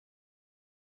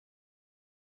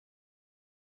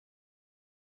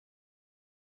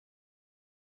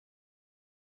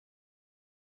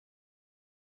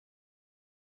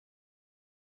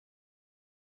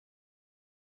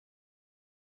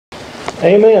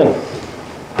Amen.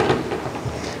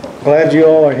 Glad you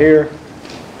all are here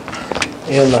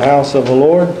in the house of the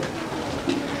Lord,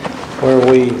 where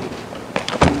we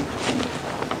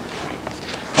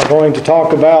are going to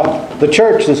talk about the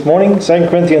church this morning. 2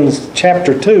 Corinthians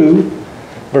chapter 2,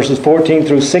 verses 14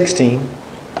 through 16. 2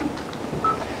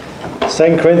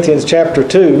 Corinthians chapter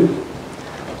 2,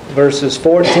 verses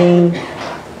 14,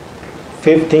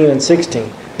 15, and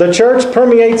 16. The church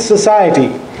permeates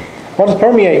society. What does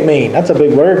permeate mean? That's a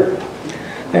big word.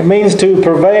 It means to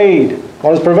pervade.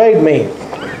 What does pervade mean?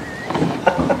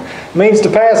 It means to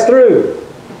pass through.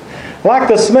 Like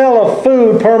the smell of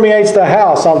food permeates the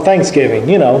house on Thanksgiving,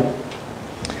 you know.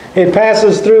 It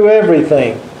passes through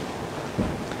everything.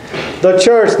 The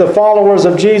church, the followers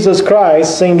of Jesus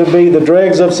Christ, seem to be the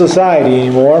dregs of society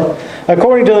anymore.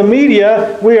 According to the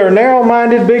media, we are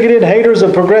narrow-minded, bigoted haters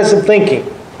of progressive thinking.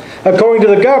 According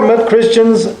to the government,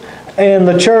 Christians and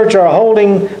the church are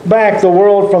holding back the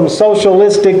world from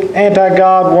socialistic,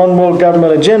 anti-God, one-world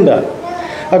government agenda.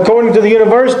 According to the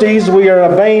universities, we are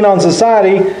a bane on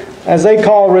society, as they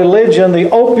call religion the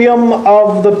opium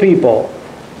of the people,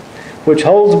 which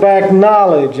holds back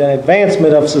knowledge and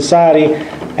advancement of society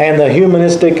and the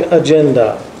humanistic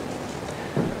agenda.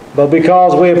 But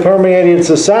because we have permeated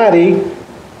society,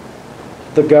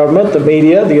 the government, the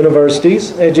media, the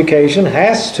universities, education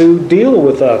has to deal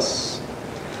with us,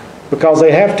 because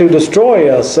they have to destroy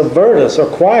us, subvert us, or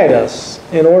quiet us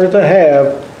in order to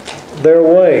have their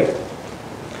way.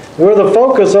 We're the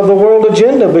focus of the world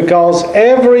agenda because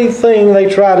everything they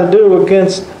try to do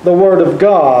against the Word of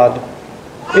God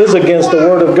is against the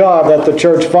Word of God that the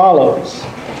church follows.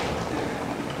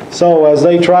 So as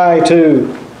they try to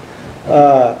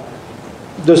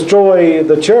destroy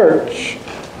the church,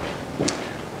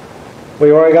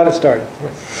 we already got it started.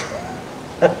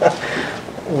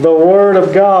 The Word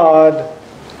of God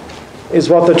is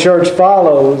what the church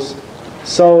follows,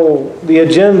 so the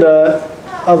agenda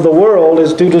of the world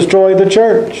is to destroy the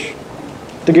church,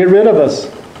 to get rid of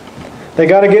us. They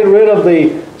got to get rid of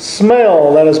the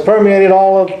smell that has permeated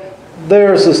all of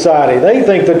their society. They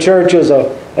think the church is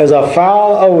a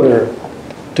foul odor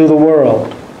to the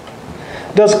world.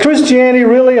 Does Christianity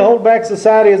really hold back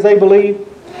society as they believe?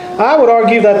 I would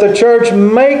argue that the church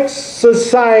makes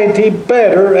society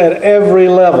better at every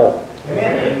level.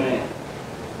 Amen.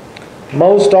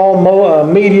 Most all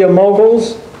media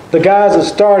moguls, the guys that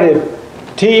started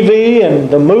TV and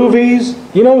the movies,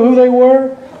 you know who they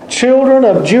were? Children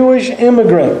of Jewish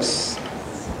immigrants.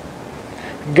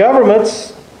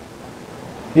 Governments,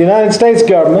 the United States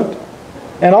government,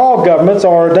 and all governments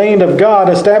are ordained of God,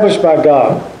 established by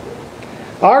God.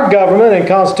 Our government and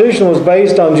Constitution was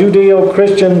based on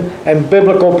Judeo-Christian and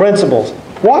biblical principles.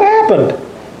 What happened?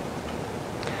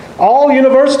 All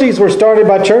universities were started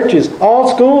by churches.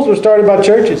 All schools were started by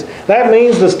churches. That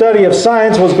means the study of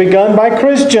science was begun by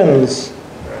Christians.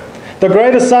 The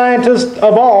greatest scientist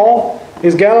of all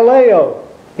is Galileo.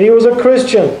 He was a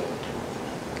Christian.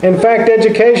 In fact,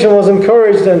 education was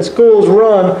encouraged and schools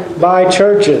run by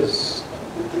churches.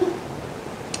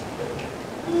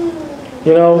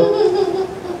 You know,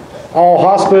 all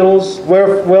hospitals,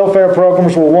 welfare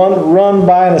programs were run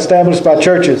by and established by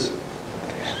churches.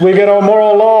 We get our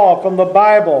moral law from the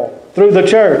Bible through the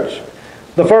church.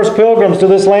 The first pilgrims to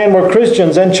this land were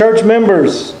Christians and church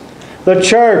members. The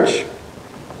church.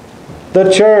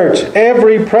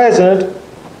 Every president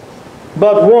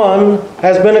but one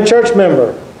has been a church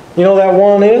member. You know who that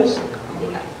one is?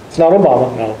 It's not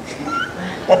Obama, no.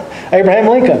 Abraham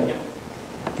Lincoln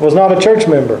was not a church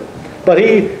member. But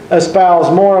he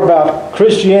espoused more about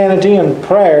Christianity and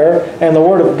prayer and the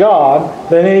Word of God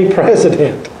than any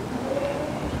president.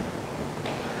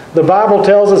 The Bible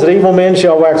tells us that evil men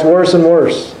shall wax worse and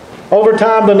worse. Over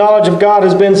time, the knowledge of God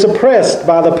has been suppressed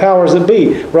by the powers that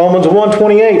be. Romans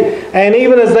 1:28. And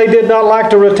even as they did not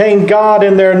like to retain God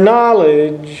in their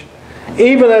knowledge,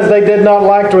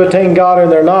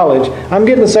 I'm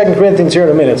getting to 2 Corinthians here in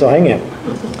a minute, so hang in.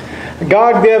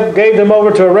 God gave them over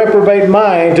to a reprobate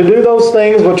mind to do those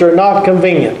things which are not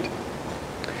convenient.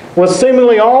 With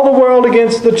seemingly all the world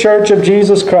against the church of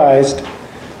Jesus Christ,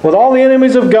 with all the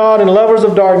enemies of God and lovers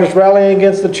of darkness rallying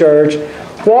against the church,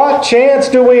 what chance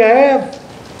do we have?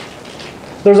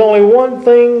 There's only one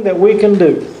thing that we can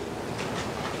do.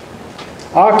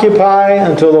 Occupy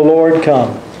until the Lord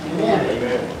come.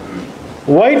 Amen.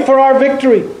 Wait for our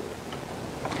victory.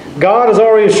 God has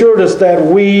already assured us that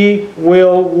we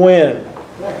will win.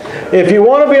 If you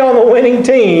want to be on the winning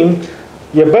team,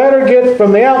 you better get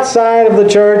from the outside of the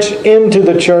church into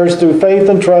the church through faith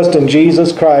and trust in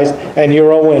Jesus Christ, and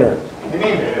you're a winner.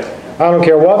 Amen. I don't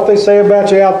care what they say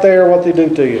about you out there, what they do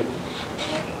to you.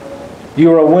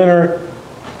 You are a winner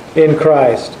in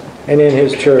Christ and in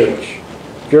His church.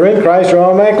 If you're in Christ, you're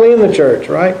automatically in the church,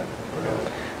 right?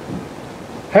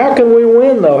 How can we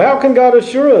win, though? How can God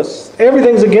assure us?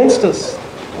 Everything's against us.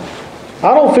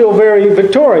 I don't feel very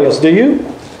victorious, do you?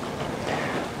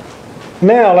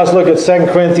 Now, let's look at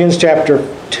 2 Corinthians chapter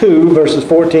 2, verses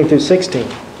 14 through 16.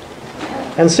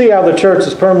 And see how the church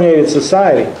has permeated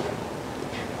society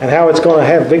and how it's going to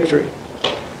have victory.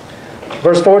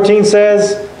 Verse 14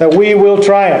 says that we will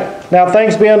triumph. Now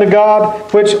thanks be unto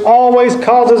God, which always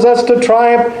causes us to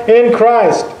triumph in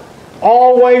Christ.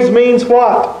 Always means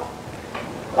what?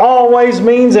 Always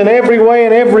means in every way,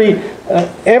 in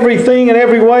everything in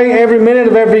every way, every minute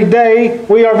of every day,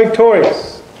 we are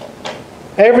victorious.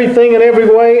 Everything in every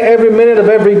way, every minute of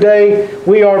every day,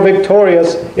 we are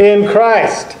victorious in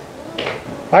Christ.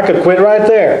 I could quit right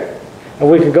there, and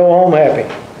we could go home happy.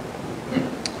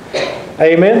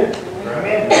 Amen?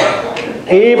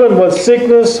 Even with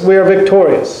sickness, we are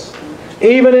victorious.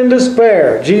 Even in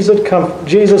despair, Jesus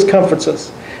comforts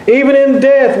us. Even in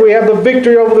death, we have the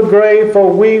victory over the grave,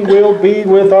 for we will be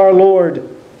with our Lord.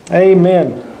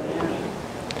 Amen.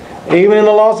 Even in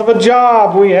the loss of a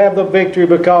job, we have the victory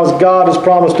because God has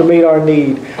promised to meet our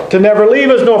need, to never leave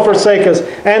us nor forsake us,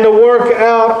 and to work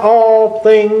out all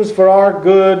things for our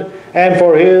good and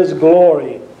for His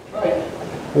glory.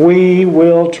 We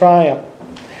will triumph.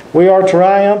 We are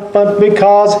triumphant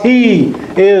because He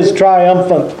is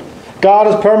triumphant. God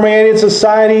has permeated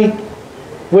society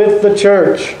with the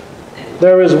church.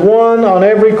 There is one on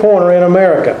every corner in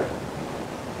America.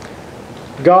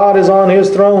 God is on His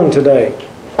throne today.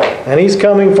 And He's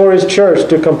coming for His church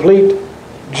to complete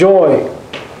joy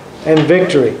and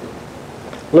victory.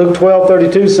 Luke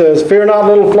 12:32 says, "Fear not,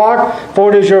 little flock,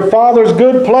 for it is your Father's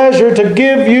good pleasure to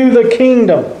give you the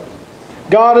kingdom."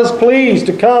 God is pleased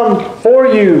to come for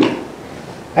you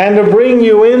and to bring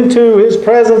you into His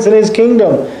presence and His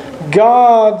kingdom.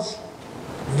 God's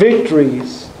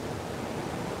victories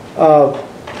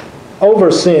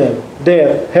over sin,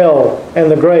 death, hell, and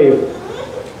the grave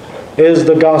is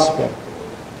the gospel.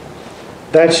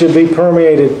 That should be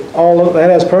permeated, that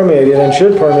has permeated and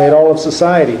should permeate all of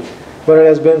society. But it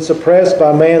has been suppressed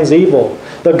by man's evil.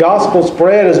 The gospel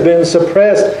spread has been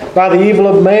suppressed by the evil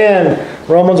of man.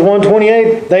 Romans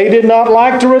 1:28, they did not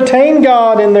like to retain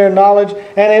God in their knowledge,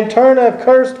 and in turn have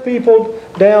cursed people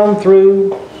down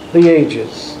through the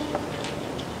ages.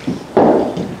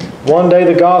 One day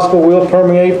the gospel will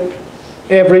permeate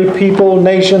every people,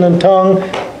 nation, and tongue.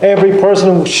 Every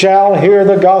person shall hear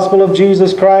the gospel of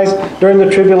Jesus Christ during the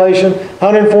tribulation.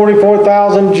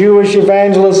 144,000 Jewish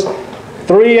evangelists,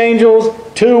 3 angels,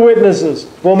 2 witnesses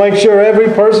will make sure every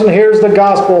person hears the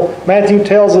gospel. Matthew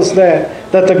tells us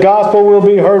that the gospel will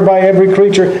be heard by every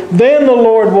creature. Then the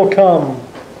Lord will come.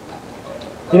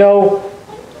 You know,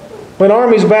 when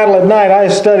armies battle at night, I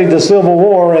studied the Civil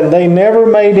War, and they never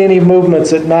made any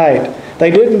movements at night. They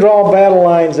didn't draw battle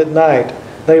lines at night.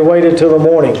 They waited till the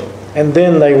morning, and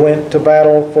then they went to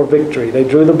battle for victory. They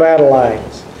drew the battle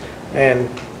lines and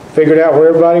figured out where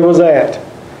everybody was at,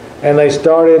 and they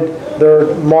started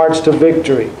their march to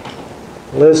victory.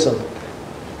 Listen,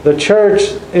 the church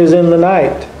is in the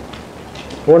night.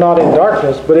 We're not in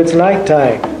darkness, but it's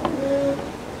nighttime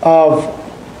of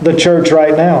the church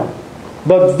right now.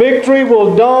 But victory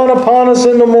will dawn upon us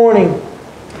in the morning.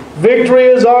 Victory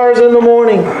is ours in the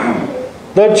morning.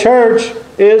 The church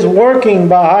is working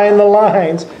behind the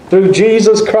lines through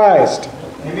Jesus Christ.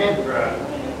 Amen.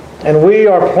 And we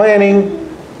are planning,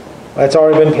 that's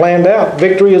already been planned out.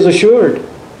 Victory is assured.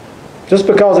 Just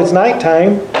because it's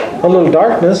nighttime, a little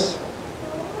darkness,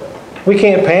 we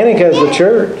can't panic as the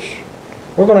church.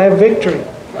 We're going to have victory.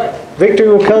 Victory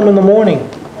will come in the morning.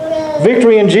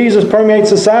 Victory in Jesus permeates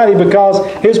society because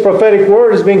His prophetic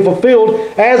word is being fulfilled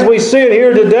as we see it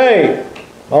here today.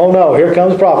 Oh no, here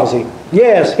comes prophecy.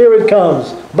 Yes, here it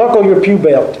comes. Buckle your pew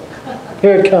belt.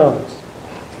 Here it comes.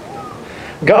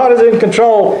 God is in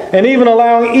control and even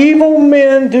allowing evil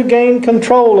men to gain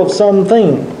control of some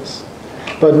things.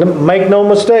 But make no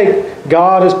mistake,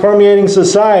 God is permeating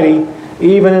society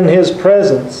even in His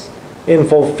presence in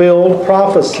fulfilled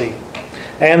prophecy.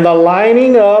 And the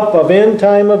lining up of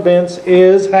end-time events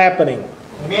is happening.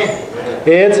 Amen.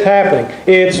 It's happening.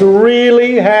 It's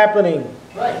really happening.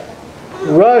 Right.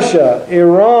 Russia,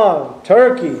 Iran,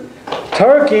 Turkey.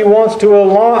 Turkey wants to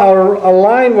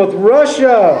align with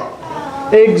Russia.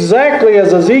 Exactly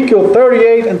as Ezekiel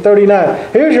 38 and 39.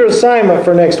 Here's your assignment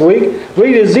for next week.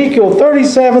 Read Ezekiel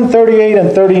 37, 38,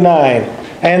 and 39.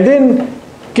 And then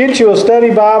get you a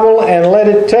study Bible and let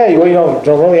it tell you. Well, you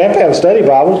don't really have to have a study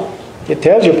Bible. It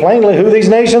tells you plainly who these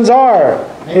nations are.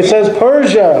 It says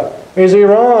Persia is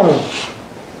Iran.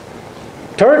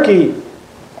 Turkey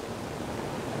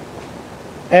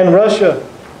and Russia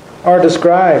are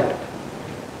described.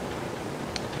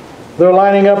 They're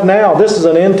lining up now. This is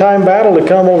an end-time battle to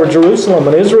come over Jerusalem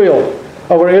and Israel,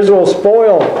 over Israel's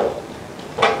spoil.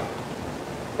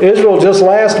 Israel just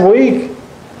last week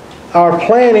are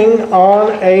planning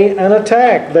on an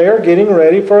attack. They are getting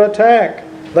ready for attack.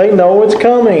 They know it's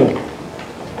coming.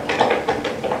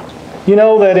 You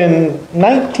know that in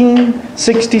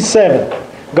 1967,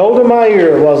 Golda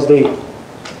Meir was the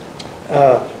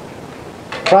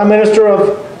Prime Minister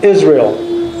of Israel.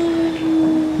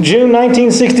 June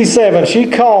 1967,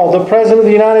 she called the President of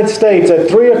the United States at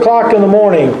 3 o'clock in the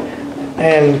morning,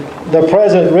 and the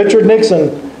President, Richard Nixon,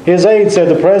 his aide said,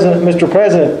 Mr.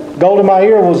 President, Golda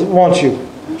Meir wants you.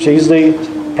 She's the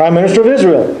Prime Minister of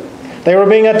Israel. They were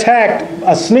being attacked,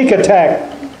 a sneak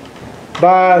attack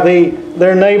by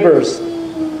their neighbors.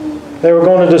 They were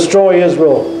going to destroy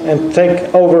Israel and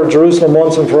take over Jerusalem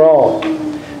once and for all.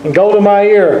 And Golda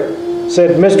Meir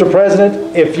said, Mr.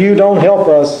 President, if you don't help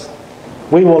us,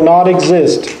 we will not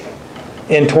exist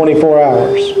in 24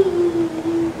 hours.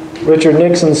 Richard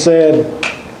Nixon said,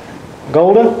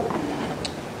 Golda,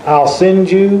 I'll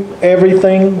send you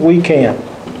everything we can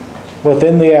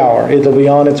within the hour. It'll be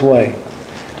on its way.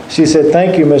 She said,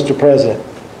 thank you, Mr. President.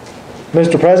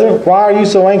 Mr. President, why are you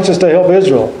so anxious to help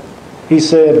Israel? He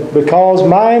said, because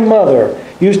my mother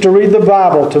used to read the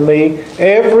Bible to me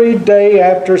every day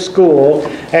after school,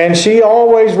 and she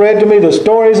always read to me the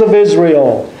stories of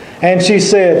Israel. And she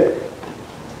said,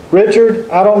 Richard,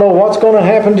 I don't know what's going to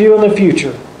happen to you in the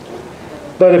future,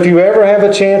 but if you ever have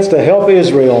a chance to help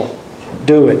Israel,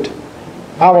 do it.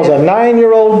 I was a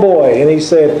 9-year-old boy, and he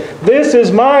said, this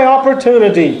is my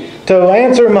opportunity to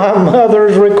answer my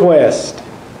mother's request.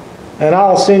 And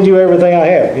I'll send you everything I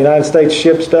have. The United States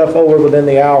shipped stuff over within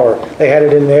the hour. They had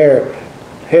it in the air,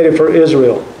 headed for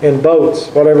Israel, in boats,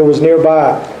 whatever was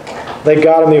nearby. They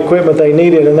got them the equipment they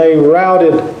needed, and they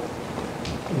routed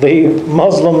the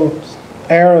Muslim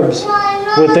Arabs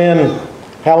within,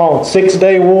 how long?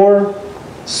 6-day war?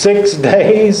 6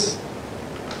 days?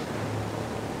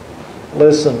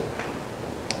 Listen.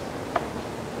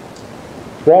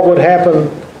 What would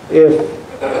happen if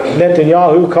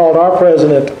Netanyahu called our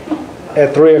president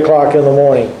at 3 o'clock in the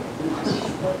morning?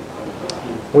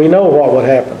 We know what would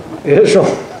happen. Israel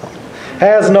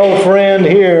has no friend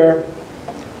here.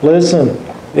 Listen,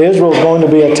 Israel is going to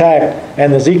be attacked.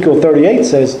 And Ezekiel 38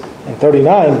 says, and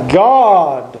 39,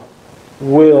 God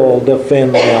will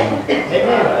defend them.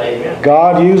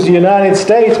 God used the United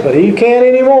States, but He can't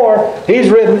anymore. He's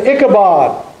written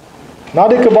Ichabod,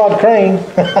 not Ichabod Crane.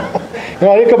 You know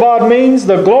what Ichabod means?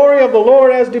 The glory of the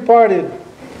Lord has departed.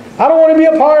 I don't want to be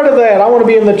a part of that. I want to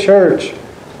be in the church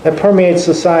that permeates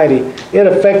society. It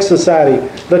affects society.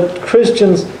 The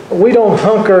Christians, we don't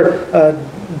hunker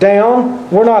down.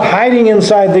 We're not hiding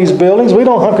inside these buildings. We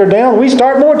don't hunker down. We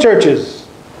start more churches.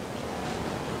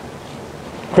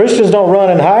 Christians don't run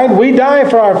and hide. We die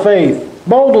for our faith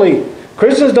boldly.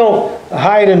 Christians don't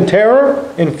hide in terror,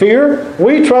 in fear.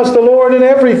 We trust the Lord in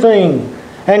everything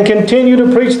and continue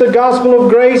to preach the gospel of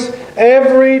grace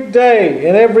every day,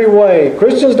 in every way.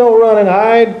 Christians don't run and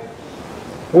hide.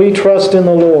 We trust in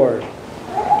the Lord.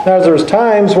 Now, there's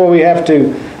times where we have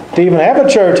to even have a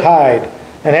church hide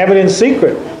and have it in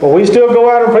secret. But we still go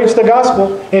out and preach the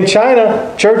gospel. In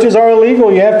China, churches are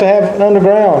illegal. You have to have it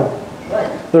underground.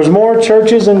 There's more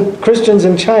churches and Christians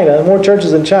in China, more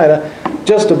churches in China,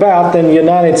 just about, than the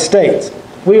United States.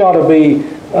 We ought to be,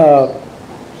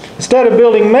 instead of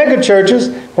building mega churches,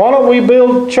 why don't we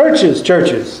build churches?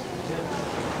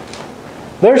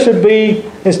 There should be,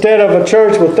 instead of a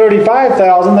church with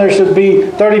 35,000, there should be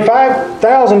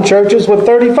 35,000 churches with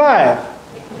 35.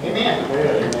 Amen.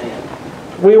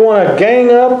 We want to gang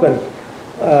up and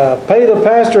pay the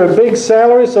pastor a big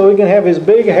salary so he can have his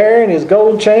big hair and his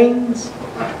gold chains.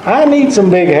 I need some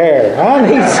big hair. I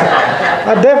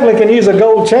definitely can use a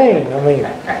gold chain. I mean,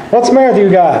 what's the matter with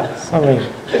you guys? I mean,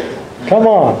 come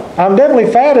on. I'm definitely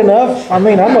fat enough. I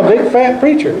mean, I'm a big fat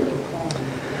preacher.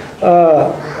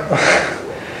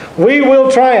 We will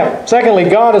triumph. Secondly,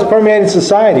 God has permeated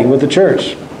society with the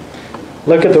church.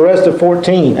 Look at the rest of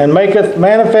 14. And maketh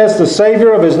manifest the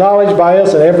Savior of His knowledge by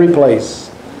us in every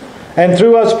place. And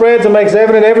through us spreads and makes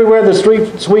evident everywhere the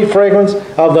sweet fragrance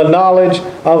of the knowledge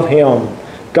of Him.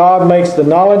 God makes the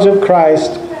knowledge of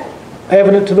Christ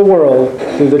evident to the world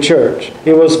through the church.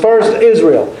 It was first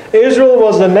Israel. Israel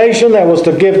was the nation that was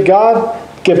to give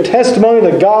testimony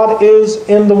that God is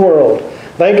in the world.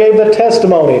 They gave the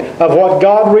testimony of what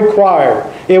God required.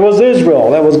 It was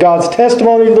Israel that was God's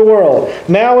testimony to the world.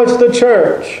 Now it's the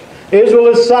church. Israel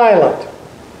is silent.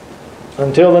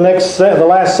 until the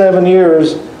last 7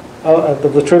 years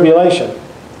of the tribulation.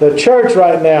 The church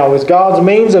right now is God's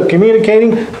means of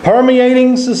communicating,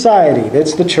 permeating society.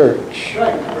 That's the church.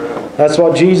 That's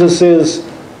what Jesus is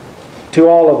to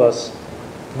all of us.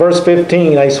 Verse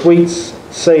 15, a sweet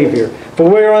Savior. For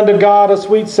we are unto God a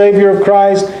sweet Savior of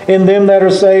Christ in them that are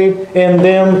saved, in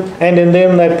them and in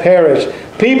them that perish.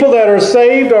 People that are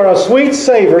saved are a sweet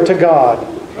savor to God.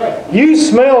 You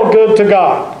smell good to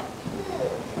God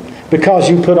because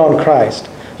you put on Christ.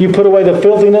 You put away the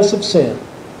filthiness of sin,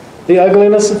 the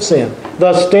ugliness of sin,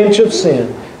 the stench of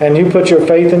sin, and you put your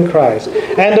faith in Christ.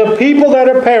 And the people that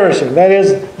are perishing, that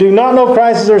is, do not know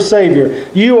Christ as their Savior,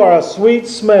 you are a sweet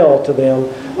smell to them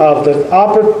of the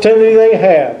opportunity they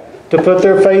have to put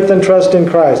their faith and trust in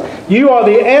Christ. You are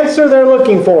the answer they're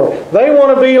looking for. They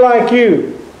want to be like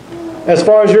you. As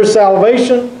far as your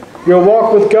salvation, your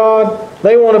walk with God,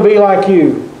 they want to be like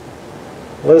you.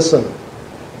 Listen.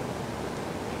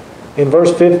 In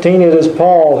verse 15, it is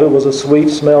Paul who was a sweet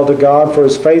smell to God for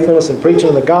his faithfulness in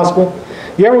preaching the gospel.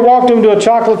 You ever walked into a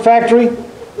chocolate factory?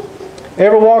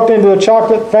 Ever walked into a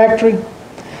chocolate factory?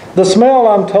 The smell,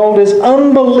 I'm told, is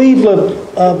unbelievably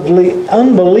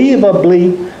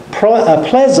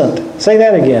pleasant. Say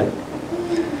that again.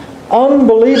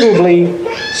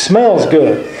 Unbelievably smells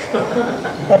good.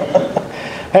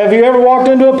 Have you ever walked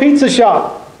into a pizza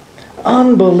shop?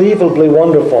 Unbelievably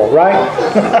wonderful, right?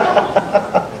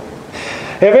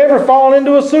 Have you ever fallen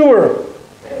into a sewer?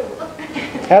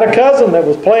 Had a cousin that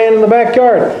was playing in the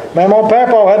backyard. Mama and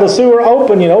Papa had the sewer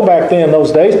open, back then,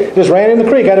 those days. Just ran in the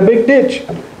creek, had a big ditch.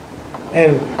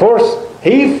 And, of course,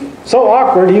 he, so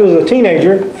awkward, he was a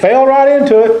teenager, fell right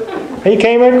into it. He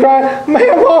came in and cried,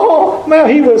 Mama!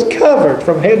 He was covered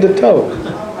from head to toe.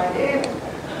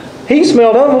 He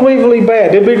smelled unbelievably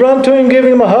bad. Did we run to him, give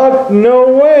him a hug? No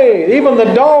way. Even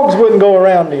the dogs wouldn't go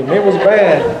around him. It was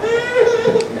bad.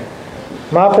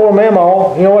 My poor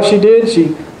Mama, you know what she did?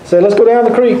 She said, let's go down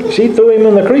the creek. She threw him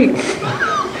in the creek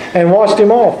and washed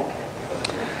him off.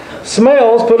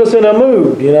 Smells put us in a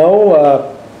mood,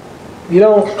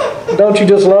 Don't you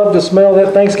just love to smell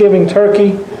that Thanksgiving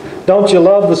turkey? Don't you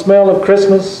love the smell of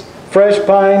Christmas? Fresh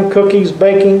pine, cookies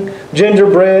baking,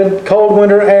 gingerbread, cold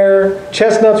winter air,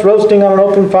 chestnuts roasting on an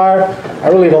open fire. I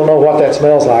really don't know what that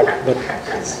smells like, but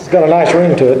it's got a nice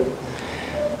ring to it.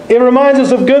 It reminds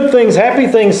us of good things, happy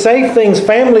things, safe things,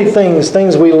 family things,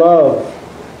 things we love.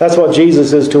 That's what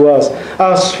Jesus is to us.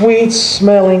 A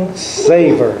sweet-smelling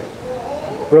savor,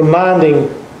 reminding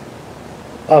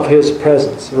of His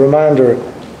presence, a reminder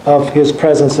of His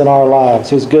presence in our lives,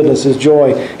 His goodness, His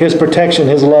joy, His protection,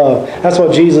 His love. That's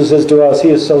what Jesus is to us. He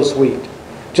is so sweet.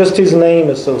 Just His name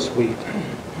is so sweet.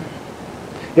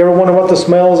 You ever wonder what the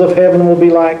smells of heaven will be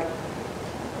like?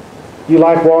 You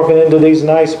like walking into these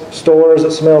nice stores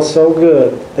that smell so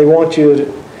good. They want you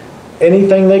to,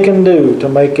 anything they can do to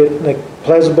make it a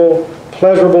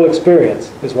pleasurable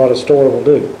experience is what a store will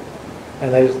do.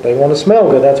 And they want to smell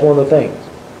good. That's one of the things.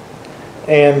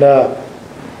 And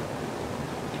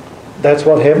that's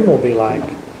what heaven will be like.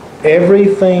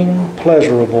 Everything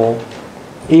pleasurable,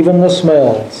 even the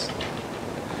smells.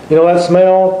 That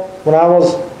smell when I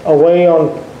was away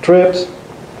on trips,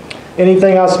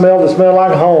 anything I smelled that smelled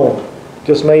like home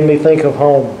just made me think of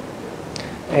home.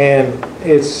 And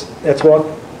that's what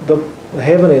the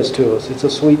heaven is to us. It's a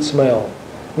sweet smell.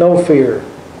 No fear.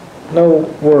 No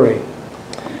worry.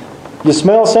 You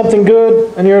smell something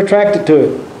good and you're attracted to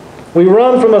it. We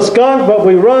run from a skunk, but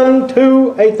we run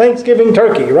to a Thanksgiving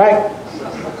turkey, right?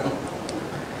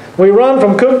 We run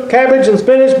from cooked cabbage and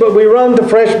spinach, but we run to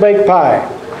fresh baked pie.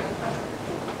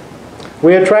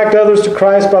 We attract others to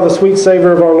Christ by the sweet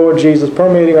savor of our Lord Jesus,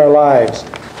 permeating our lives.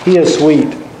 He is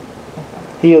sweet.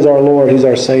 He is our Lord. He's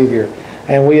our Savior.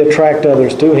 And we attract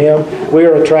others to Him. We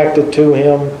are attracted to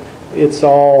Him. It's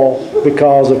all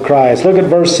because of Christ. Look at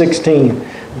verse 16.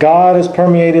 God has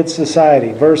permeated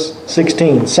society. Verse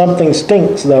 16. Something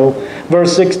stinks, though.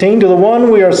 Verse 16. To the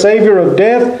one we are Savior of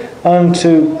death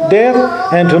unto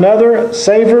death, and to another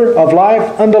Savior of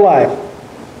life unto life.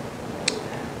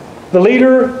 The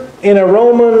leader in a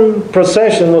Roman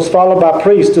procession was followed by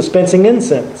priests dispensing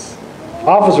incense,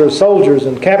 officers, soldiers,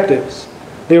 and captives.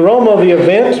 The aroma of the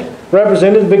event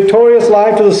represented victorious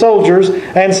life to the soldiers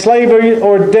and slavery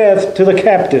or death to the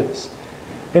captives.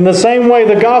 In the same way,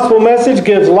 the gospel message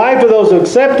gives life to those who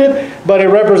accept it, but it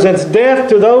represents death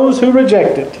to those who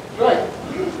reject it. Right.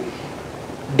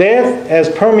 Death has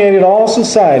permeated all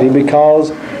society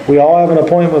because we all have an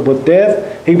appointment with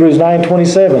death. Hebrews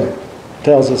 9:27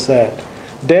 tells us that.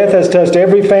 Death has touched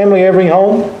every family, every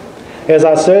home. As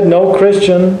I said, no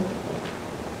Christian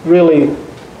really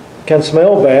can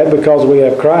smell bad because we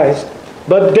have Christ.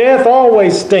 But death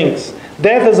always stinks.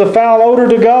 Death is a foul odor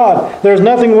to God. There's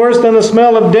nothing worse than the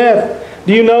smell of death.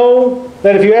 Do you know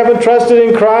that if you haven't trusted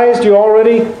in Christ, you're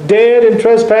already dead in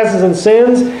trespasses and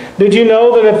sins? Did you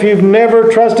know that if you've never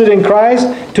trusted in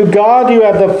Christ, to God you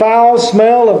have the foul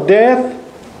smell of death?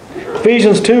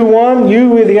 Ephesians 2:1,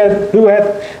 you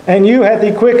hath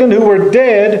he quickened who were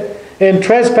dead in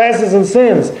trespasses and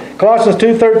sins. Colossians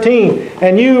 2:13,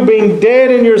 and you being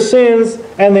dead in your sins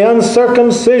and the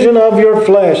uncircumcision of your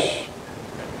flesh.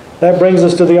 That brings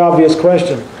us to the obvious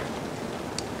question.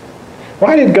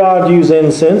 Why did God use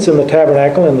incense in the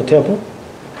tabernacle and the temple?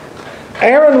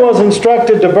 Aaron was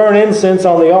instructed to burn incense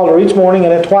on the altar each morning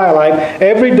and at twilight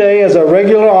every day as a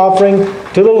regular offering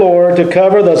to the Lord to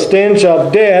cover the stench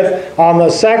of death on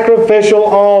the sacrificial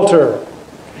altar.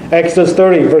 Exodus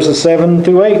 30 verses 7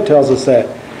 through 8 tells us that.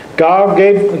 God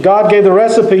gave the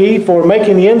recipe for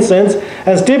making the incense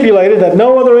and stipulated that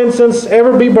no other incense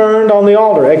ever be burned on the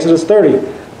altar. Exodus 30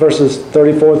 verses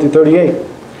 34 through 38.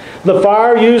 The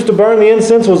fire used to burn the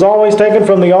incense was always taken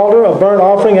from the altar of burnt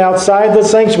offering outside the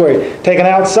sanctuary. Taken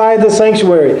outside the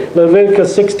sanctuary.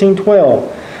 Leviticus 16:12.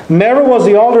 Never was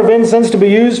the altar of incense to be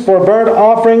used for burnt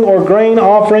offering or grain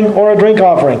offering or a drink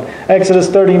offering. Exodus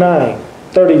 30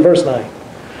 verse 9.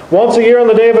 Once a year on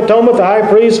the Day of Atonement, the high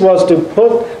priest was to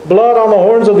put blood on the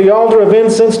horns of the altar of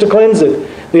incense to cleanse it.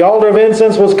 The altar of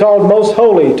incense was called most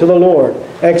holy to the Lord.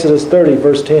 Exodus 30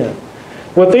 verse 10.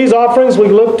 With these offerings we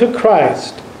look to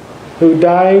Christ, who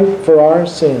died for our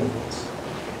sins.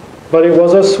 But it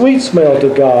was a sweet smell to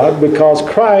God because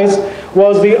Christ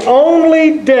was the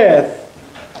only death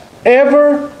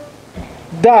ever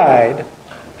died.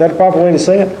 Is that a proper way to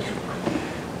say it?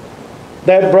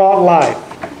 That brought life.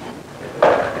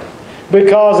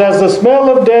 Because as the smell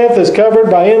of death is covered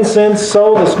by incense,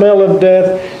 so the smell of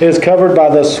death is covered by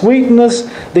the sweetness,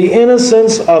 the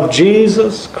innocence of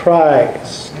Jesus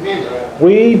Christ.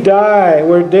 We die,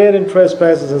 we're dead in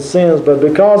trespasses and sins, but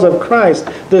because of Christ,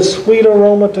 this sweet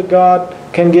aroma to God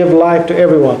can give life to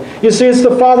everyone. You see, it's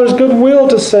the Father's good will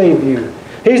to save you.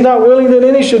 He's not willing that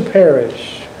any should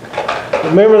perish.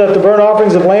 Remember that the burnt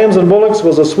offerings of lambs and bullocks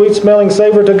was a sweet-smelling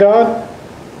savor to God?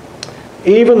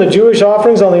 Even the Jewish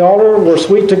offerings on the altar were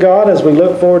sweet to God as we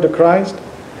look forward to Christ.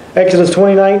 Exodus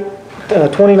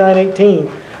 29:18.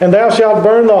 And thou shalt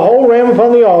burn the whole ram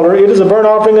upon the altar. It is a burnt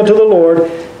offering unto the Lord.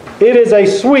 It is a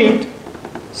sweet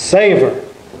savor.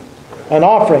 An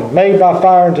offering made by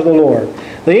fire unto the Lord.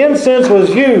 The incense was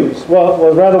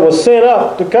sent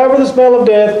up to cover the smell of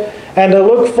death and to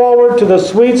look forward to the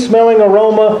sweet-smelling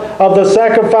aroma of the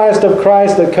sacrifice of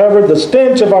Christ that covered the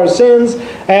stench of our sins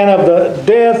and of the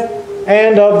death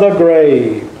and of the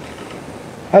grave.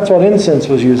 That's what incense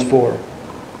was used for.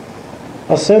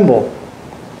 A symbol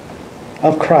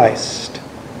of Christ.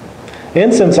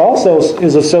 Incense also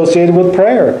is associated with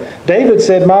prayer. David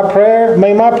said,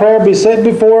 may my prayer be set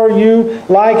before you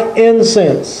like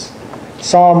incense.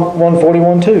 Psalm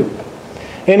 141:2.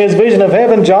 In his vision of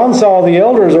heaven, John saw the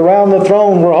elders around the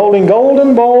throne were holding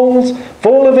golden bowls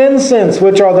full of incense,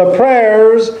 which are the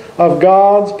prayers of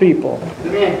God's people.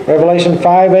 Amen. Revelation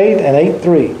 5:8 and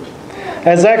 8:3.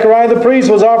 As Zechariah the priest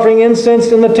was offering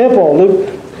incense in the temple, Luke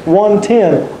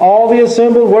 1:10, all the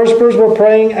assembled worshipers were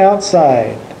praying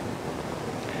outside.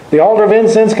 The altar of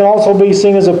incense can also be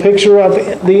seen as a picture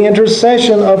of the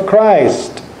intercession of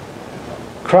Christ.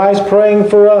 Christ praying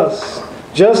for us.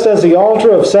 Just as the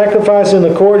altar of sacrifice in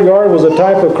the courtyard was a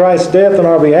type of Christ's death on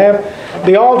our behalf,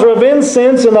 the altar of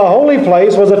incense in the holy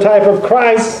place was a type of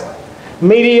Christ's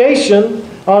mediation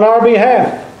on our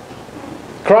behalf.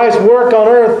 Christ's work on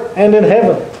earth and in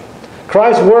heaven.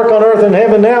 Christ's work on earth and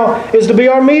heaven now is to be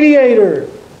our mediator.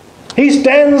 He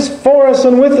stands for us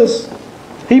and with us.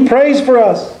 He prays for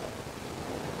us.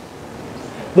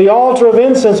 The altar of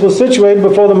incense was situated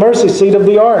before the mercy seat of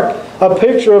the ark, a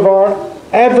picture of our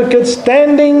advocate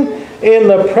standing in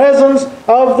the presence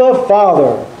of the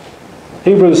Father.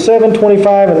 Hebrews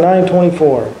 7:25 and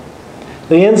 9:24.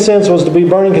 The incense was to be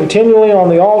burning continually on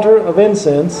the altar of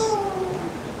incense,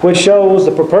 which shows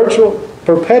the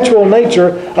perpetual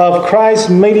nature of Christ's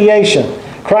mediation.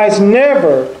 Christ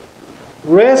never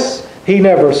rests. He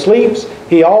never sleeps.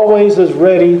 He always is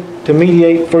ready to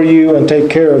mediate for you and take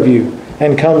care of you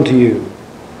and come to you.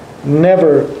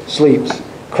 Never sleeps.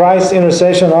 Christ's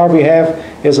intercession on our behalf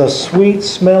is a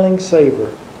sweet-smelling savor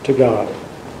to God.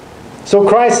 So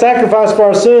Christ's sacrifice for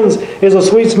our sins is a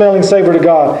sweet-smelling savor to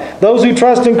God. Those who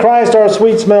trust in Christ are a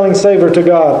sweet-smelling savor to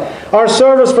God. Our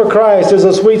service for Christ is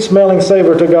a sweet-smelling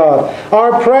savor to God.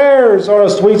 Our prayers are a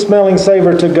sweet-smelling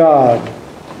savor to God.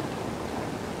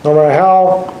 No matter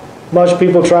how much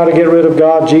people try to get rid of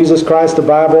God, Jesus Christ, the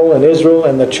Bible, and Israel,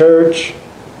 and the church,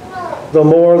 the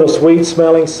more the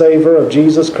sweet-smelling savor of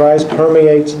Jesus Christ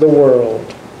permeates the world.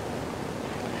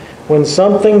 When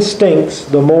something stinks,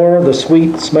 the more the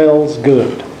sweet smells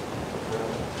good.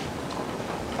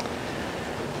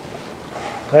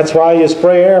 That's why you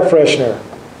spray air freshener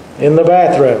in the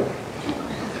bathroom,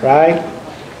 right?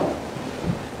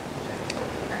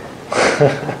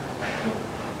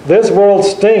 This world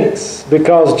stinks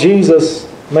because Jesus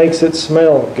makes it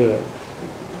smell good.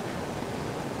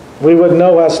 We would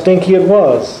know how stinky it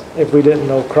was if we didn't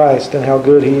know Christ and how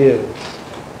good He is.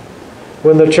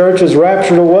 When the church is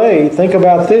raptured away, think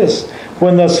about this.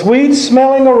 When the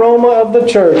sweet-smelling aroma of the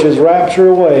church is raptured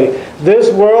away,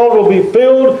 this world will be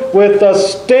filled with the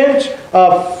stench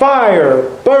of fire,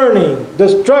 burning,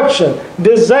 destruction,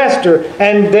 disaster,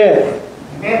 and death.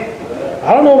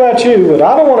 I don't know about you, but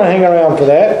I don't want to hang around for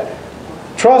that.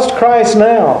 Trust Christ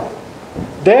now.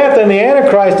 Death and the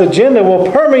Antichrist agenda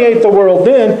will permeate the world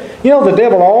then. You know, the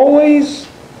devil always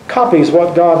copies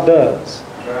what God does.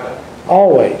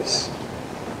 Always.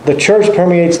 The church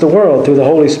permeates the world through the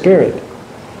Holy Spirit.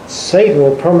 Satan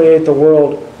will permeate the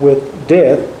world with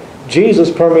death.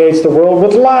 Jesus permeates the world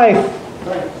with life.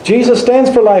 Jesus stands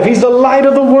for life. He's the light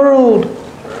of the world.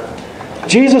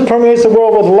 Jesus permeates the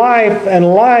world with life and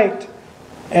light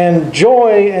and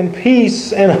joy and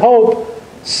peace and hope.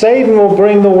 Satan will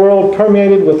bring the world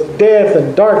permeated with death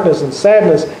and darkness and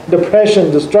sadness, depression,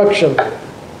 destruction.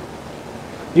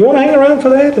 You want to hang around for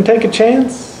that and take a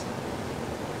chance?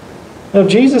 Now,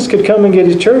 Jesus could come and get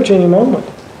His church any moment.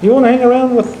 You want to hang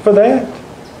around for that?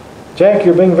 Jack,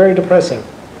 you're being very depressing.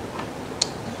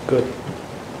 Good.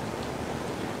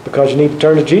 Because you need to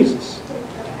turn to Jesus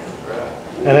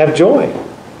and have joy.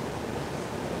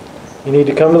 You need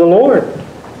to come to the Lord.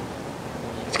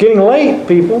 It's getting late,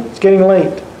 people. It's getting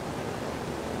late.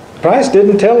 Christ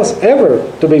didn't tell us ever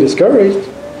to be discouraged.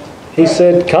 He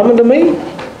said, come unto me.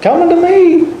 Come unto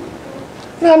me.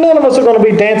 Now, none of us are going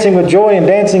to be dancing with joy and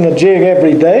dancing a jig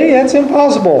every day. That's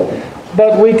impossible.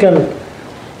 But we can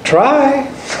try.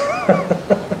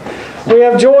 We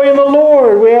have joy in the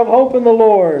Lord. We have hope in the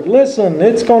Lord. Listen,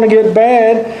 it's going to get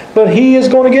bad, but He is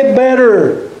going to get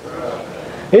better.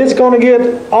 It's going to get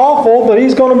awful, but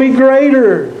He's going to be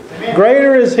greater.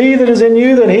 Greater is He that is in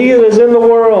you than he that is in the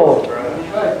world.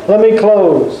 Let me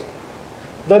close.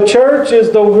 The church is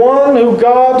the one who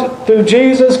God, through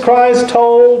Jesus Christ,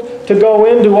 told to go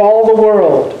into all the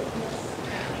world.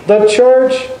 The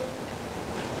church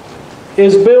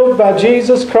is built by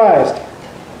Jesus Christ.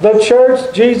 The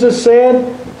church, Jesus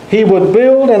said, He would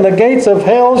build, and the gates of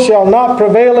hell shall not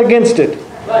prevail against it.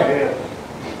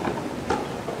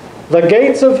 The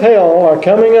gates of hell are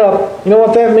coming up. You know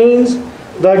what that means?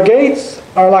 The gates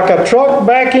are like a truck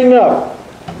backing up,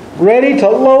 ready to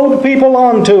load people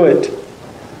onto it,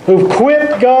 who've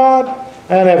quit God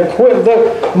and have quit.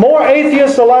 The more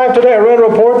atheists alive today. I read a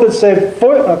report that said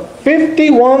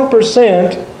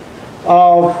 51%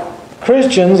 of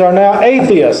Christians are now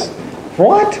atheists.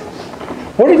 What?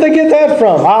 Where did they get that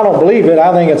from? I don't believe it.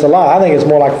 I think it's a lie. I think it's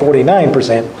more like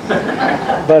 49%.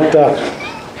 But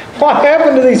what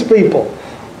happened to these people?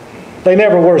 They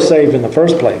never were saved in the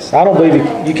first place. I don't believe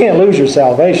you can't lose your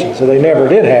salvation, so they never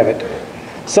did have it.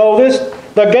 So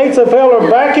the gates of hell are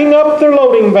backing up their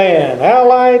loading van,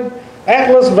 Allied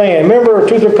Atlas van. Remember,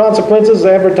 Truth or Consequences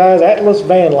advertised Atlas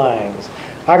van lines.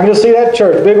 I can just see that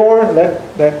church, big orange,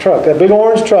 that truck, that big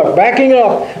orange truck, backing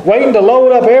up, waiting to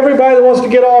load up everybody that wants to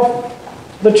get off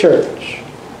the church,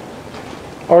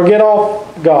 or get off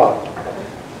God,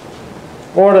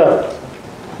 or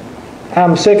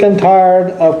I'm sick and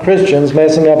tired of Christians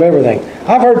messing up everything.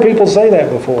 I've heard people say that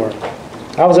before.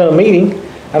 I was in a meeting,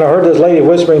 and I heard this lady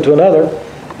whispering to another,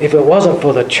 if it wasn't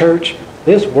for the church,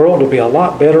 this world would be a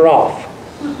lot better off.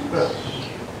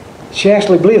 She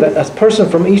actually believed that. A person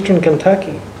from eastern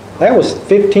Kentucky. That was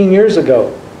 15 years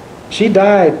ago. She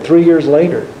died 3 years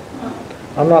later.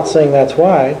 I'm not saying that's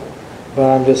why, but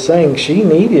I'm just saying she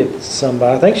needed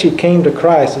somebody. I think she came to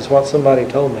Christ, is what somebody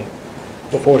told me,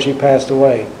 before she passed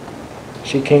away.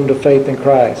 She came to faith in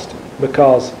Christ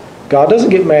because God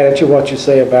doesn't get mad at you what you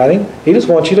say about Him. He just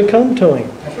wants you to come to Him.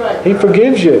 That's right. He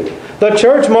forgives you. The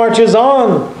church marches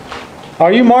on.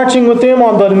 Are you marching with them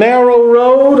on the narrow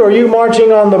road, or are you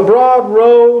marching on the broad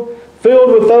road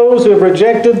filled with those who have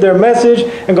rejected their message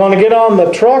and going to get on the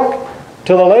truck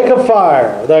to the lake of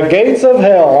fire? The gates of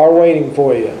hell are waiting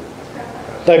for you.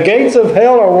 The gates of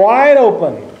hell are wide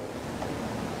open.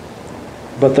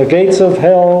 But the gates of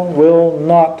hell will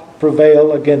not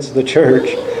prevail against the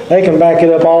church. They can back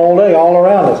it up all day, all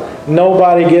around us.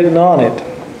 Nobody getting on it,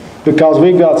 because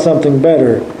we've got something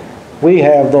better. We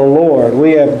have the Lord.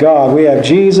 We have God. We have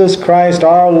Jesus Christ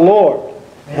our Lord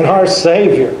and our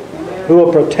Savior. who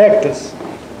will protect us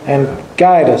and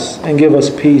guide us and give us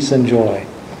peace and joy.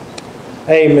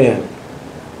 Amen.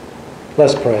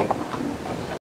 Let's pray.